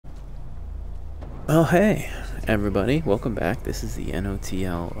Well, hey, everybody, welcome back. This is the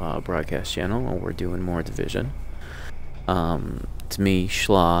NOTL broadcast channel, and we're doing more Division. It's me,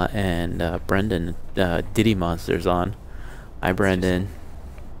 Schla, and Brendan, Diddy Monsters on. Hi, Brendan.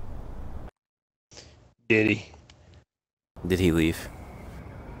 Diddy. Did he leave?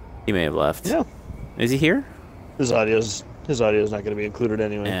 He may have left. Yeah. Is he here? His audio's not going to be included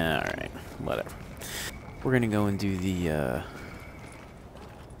anyway. Yeah, alright. Whatever. We're gonna go and do the,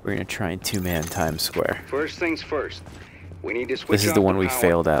 we're gonna try and two-man Times Square. First things first. We need to switch This is the one we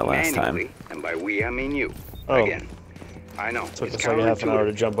failed at last time. And by we, I mean you. Oh. Again. I know. Took It's us like a half an hour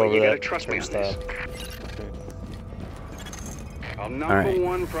to jump over you gotta that trust me on this. Our Alright. number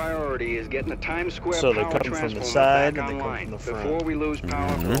one priority is getting the Times Square So they power come from the transformer side back and they come online from the front. before we lose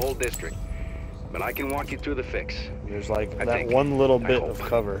power for the whole district. But I can walk you through the fix. There's like I that think. one little I bit hope. of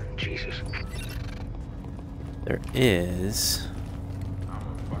cover. Jesus. There is...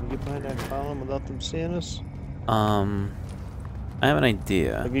 Can we get behind that column without them seeing us? I have an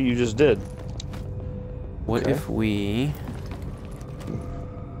idea. Like you just did. What Okay. if we...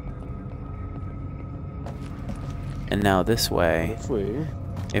 And now this way,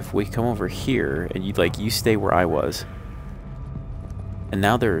 if we come over here, and you stay where I was. And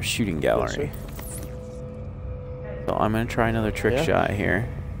now they're a shooting gallery. So I'm gonna try another trick shot here.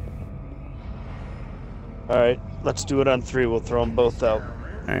 Alright, let's do it on 3. We'll throw them both out.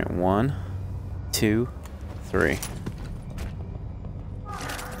 Alright, 1, 2, 3.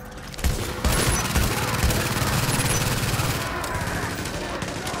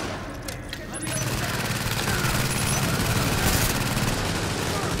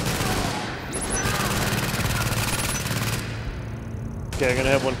 Okay, I'm going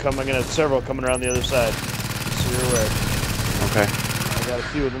to have one come. I'm going to have several coming around the other side. So you're aware. Okay. I got a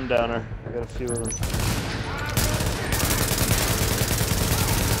few of them down there. I got a few of them.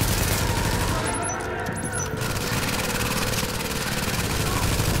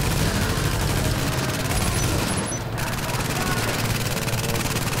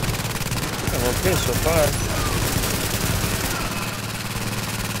 I'm okay so far.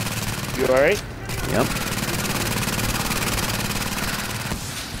 You alright? Yep.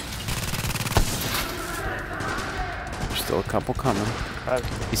 There's still a couple coming.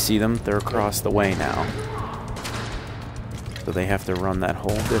 You see them? They're across the way now. So they have to run that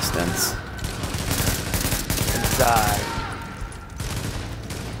whole distance. Die.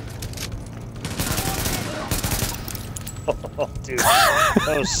 Oh, dude,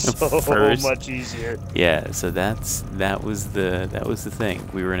 that was so First. much easier. Yeah, so that was the thing.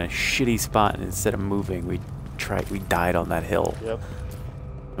 We were in a shitty spot, and instead of moving, we died on that hill. Yep.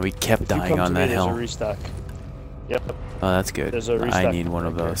 And we kept If you dying come on to that me, hill. There's a restock. Yep. Oh, that's good. There's a I restock need one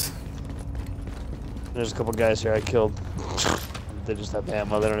of right there. those. There's a couple guys here I killed. They just have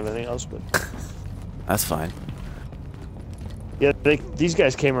ammo. They don't have anything else, but That's fine. yeah, these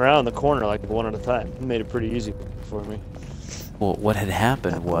guys came around the corner like one at a time. It made it pretty easy for me. Well, what had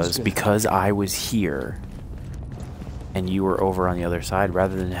happened That was was good. because I was here and you were over on the other side,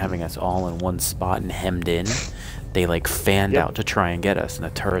 rather than having us all in one spot and hemmed in, they like fanned Yep. out to try and get us, and the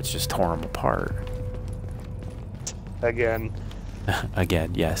turrets just tore them apart. Again.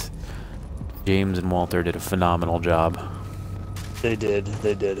 Again, yes. James and Walter did a phenomenal job. They did.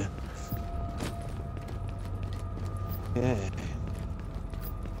 They did. Yeah.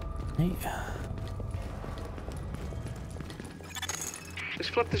 Hey.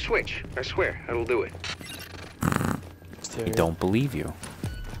 Just flip the switch. I swear, that'll do it. I don't believe you.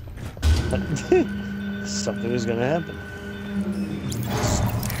 Something is gonna happen.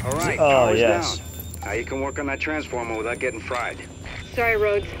 All right, Oh, power's yes. down. Now you can work on that transformer without getting fried. Sorry,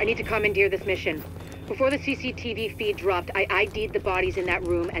 Rhodes. I need to commandeer this mission. Before the CCTV feed dropped, I ID'd the bodies in that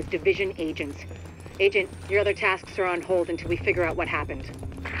room as Division agents. Agent, your other tasks are on hold until we figure out what happened.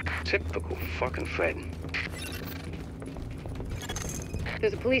 Typical fucking Fred.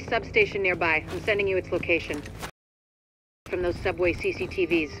 There's a police substation nearby. I'm sending you its location. From those subway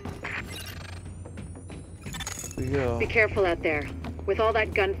CCTVs. Here we go. Be careful out there. With all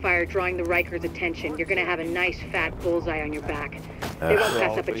that gunfire drawing the Rikers' attention, you're gonna have a nice fat bullseye on your back. They won't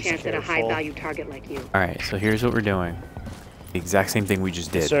pass up a Always chance at a careful. high-value target like you. Alright, so here's what we're doing. The exact same thing we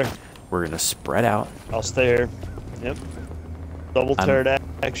just did. Sir, We're gonna spread out. I'll stay here. Yep. Double turret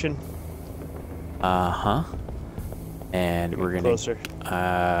action. Uh-huh. And we're gonna... Closer.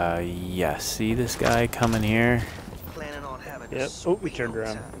 Yeah, see this guy coming here? Yep. Oh, we turned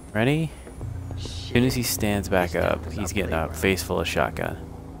around. Ready? As soon as he stands back up, he's getting a face full of shotgun.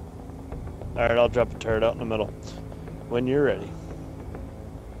 Alright, I'll drop a turret out in the middle. When you're ready.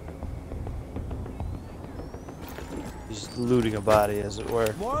 He's Just looting a body, as it were.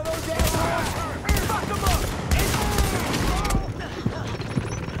 And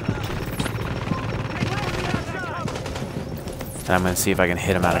I'm gonna see if I can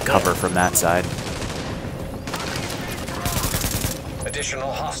hit him out of cover from that side.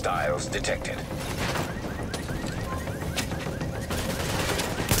 Additional hostiles detected.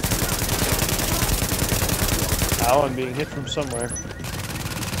 Ow, I'm being hit from somewhere.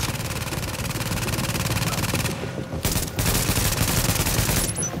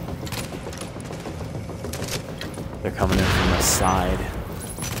 They're coming in from the side.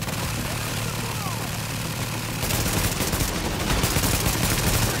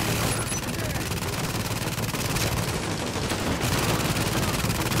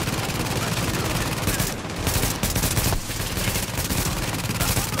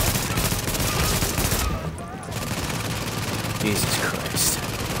 Jesus Christ.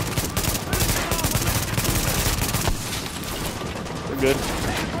 We're good.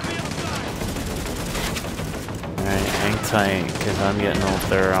 Alright, hang tight, because I'm getting ult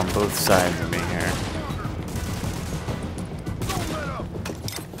there on both sides of me here.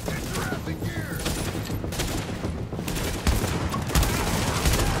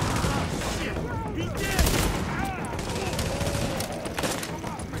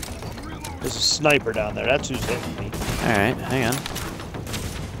 There's a sniper down there. That's who's hitting me. Alright, hang on.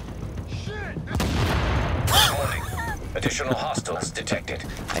 Warning. Additional hostiles detected.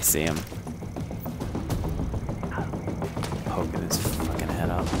 I see him. Poking his fucking head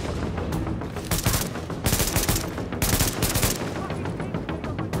up.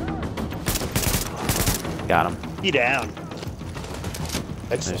 Got him. He down.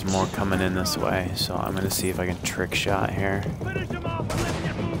 There's more coming in this way, so I'm gonna see if I can trick shot here.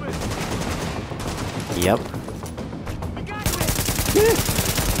 Yep.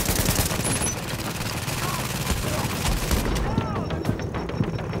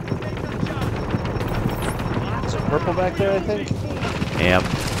 There's a purple back there, I think. Yep.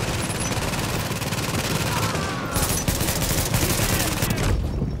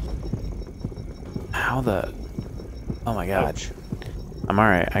 How the... Oh my god. Ouch. I'm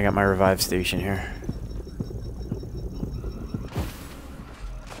alright. I got my revive station here.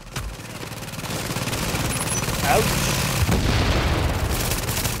 Ouch.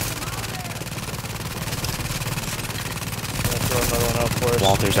 I'm gonna throw another one out for us.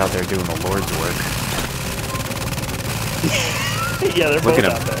 Walter's out there doing the Lord's work. Yeah, they're Look both at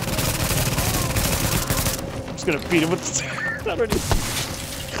him. out there. I'm just gonna beat him with the already. I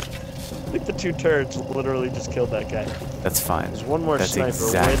think the two turrets literally just killed that guy. That's fine. There's one more That's sniper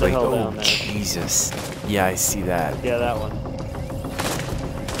exactly. way the hell Oh down there. Jesus! Yeah, I see that. Yeah, that one.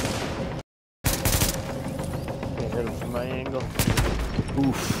 Can't hit him from my angle.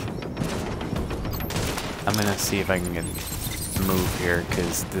 Oof. I'm gonna see if I can get move here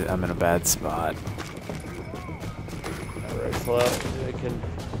because I'm in a bad spot. Rifle out. I can.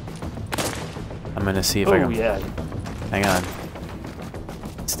 I'm gonna see if I Oh can. yeah. Hang on.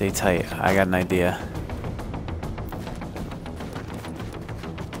 Stay tight. I got an idea.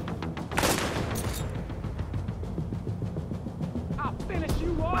 I'll finish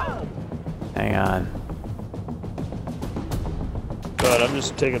you off. Hang on. God, I'm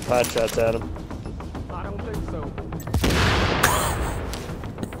just taking pot shots at him. I don't think so.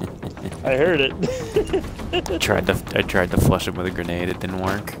 I heard it. I tried to flush him with a grenade. It didn't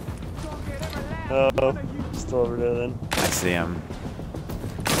work. Oh, still over there then. I see him.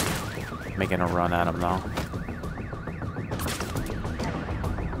 Making a run at him though.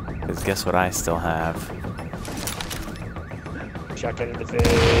 Because guess what I still have? Shotgun in the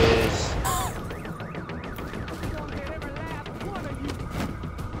face.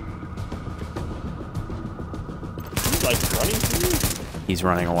 He's like running from you? He's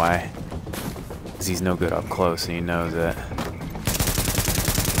running away. Because he's no good up close and he knows it.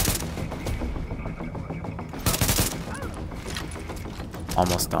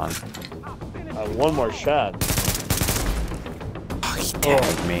 Almost done. One more shot. Oh, he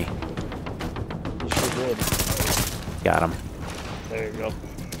tagged me. You sure did. Got him. There you go.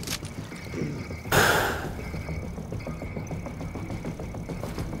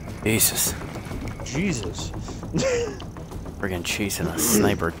 Jesus. Jesus. Friggin' chasing a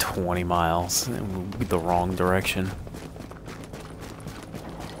sniper 20 miles in the wrong direction.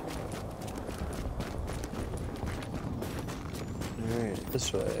 Alright,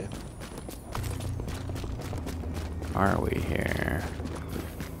 this way. Are we here?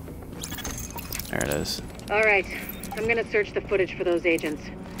 There it is. All right. I'm gonna search the footage for those agents.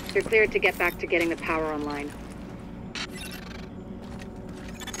 You're cleared to get back to getting the power online.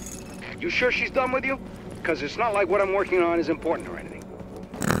 You sure she's done with you? because it's not like what I'm working on is important or anything.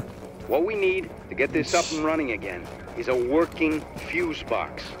 What we need to get this up and running again is a working fuse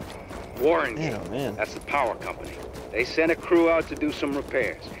box. Warrington, Man, oh man. that's the power company. They sent a crew out to do some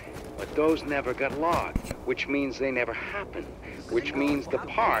repairs, but those never got logged, which means they never happened, which means the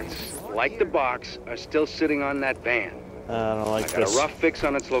parts, like the box, are still sitting on that van. I don't like I got this. a rough fix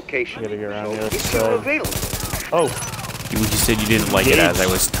on its location. Gotta get around so the other it's still side. available. Oh, You just said you didn't like it as I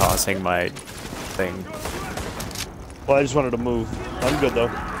was tossing my thing. well, I just wanted to move. I'm good though.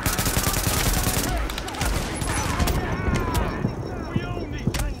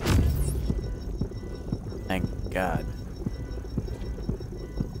 Thank God.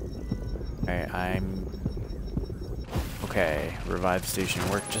 Alright, I'm... Okay, revive station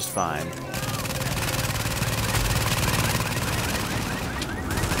worked just fine.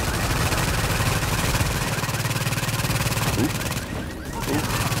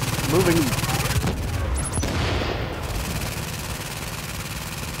 Moving.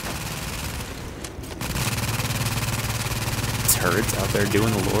 Turrets out there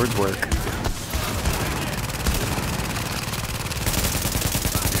doing the Lord's work.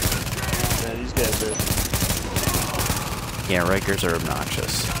 Yeah, these guys are. Yeah, Rikers are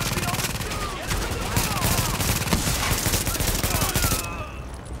obnoxious.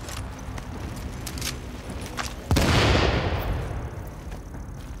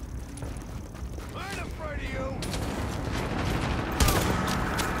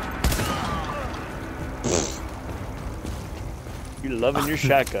 You're loving your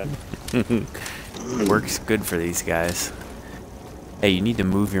shotgun. Works good for these guys. Hey, you need to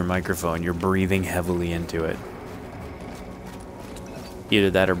move your microphone. You're breathing heavily into it.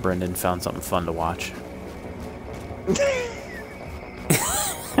 Either that or Brendan found something fun to watch.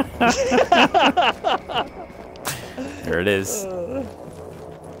 There it is.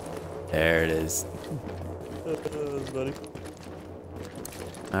 There it is. Buddy.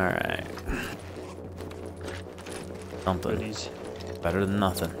 Alright. Something. Goodies. Better than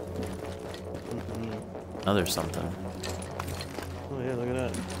nothing. Another something. Oh yeah, look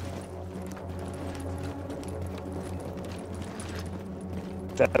at that.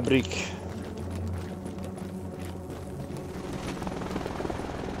 Fabric.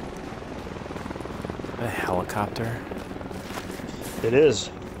 A helicopter? It is.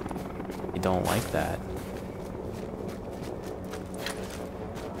 You don't like that.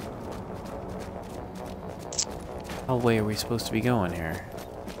 How way are we supposed to be going here?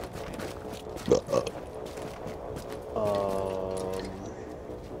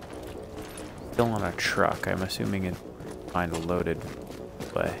 Still on a truck. I'm assuming it's kind of loaded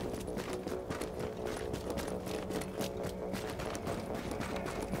way.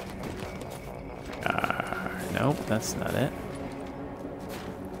 Nope, that's not it.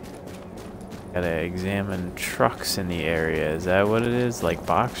 Gotta examine trucks in the area. Is that what it is? Like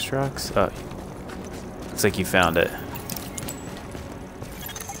box trucks? Oh, looks like you found it.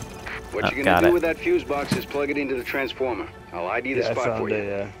 What you're got gonna do it. with that fuse box is plug it into the transformer. I'll ID the Yeah, I spot for found you. it,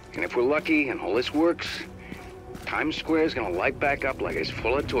 yeah. And if we're lucky and all this works, Times Square is gonna light back up like it's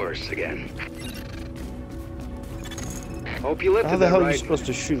full of tourists again. Hope you lifted How the that hell are you right. supposed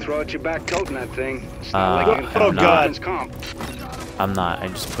to shoot? Throw out your back toting that thing. It's not like you can I'm throw not. Captain's comp. I'm not. I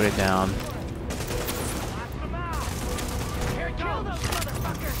just put it down.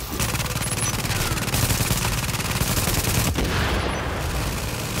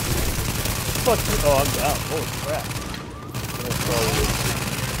 Fuck you. Oh, I'm down. Holy crap.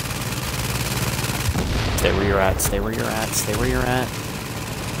 Stay where you're at. Stay where you're at. Stay where you're at.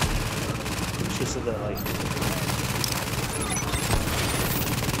 She said that like.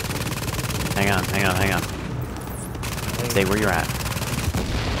 Hang on. Hang on. Hang on. Stay where you're at.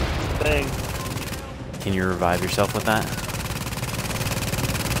 Thing. Can you revive yourself with that?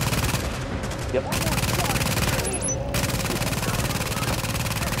 Yep.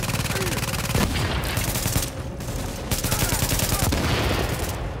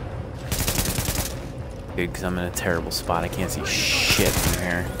 Good, because I'm in a terrible spot. I can't see shit from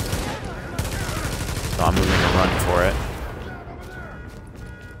here. So I'm moving a run for it.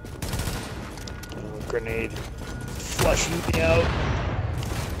 Grenade. Flushing me out.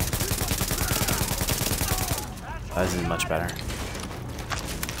 Oh, this is much better.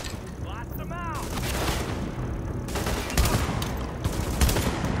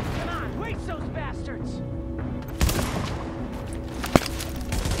 Waste those bastards!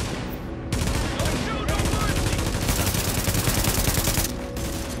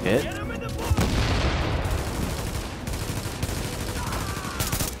 Hit.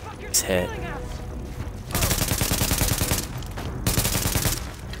 It's hit.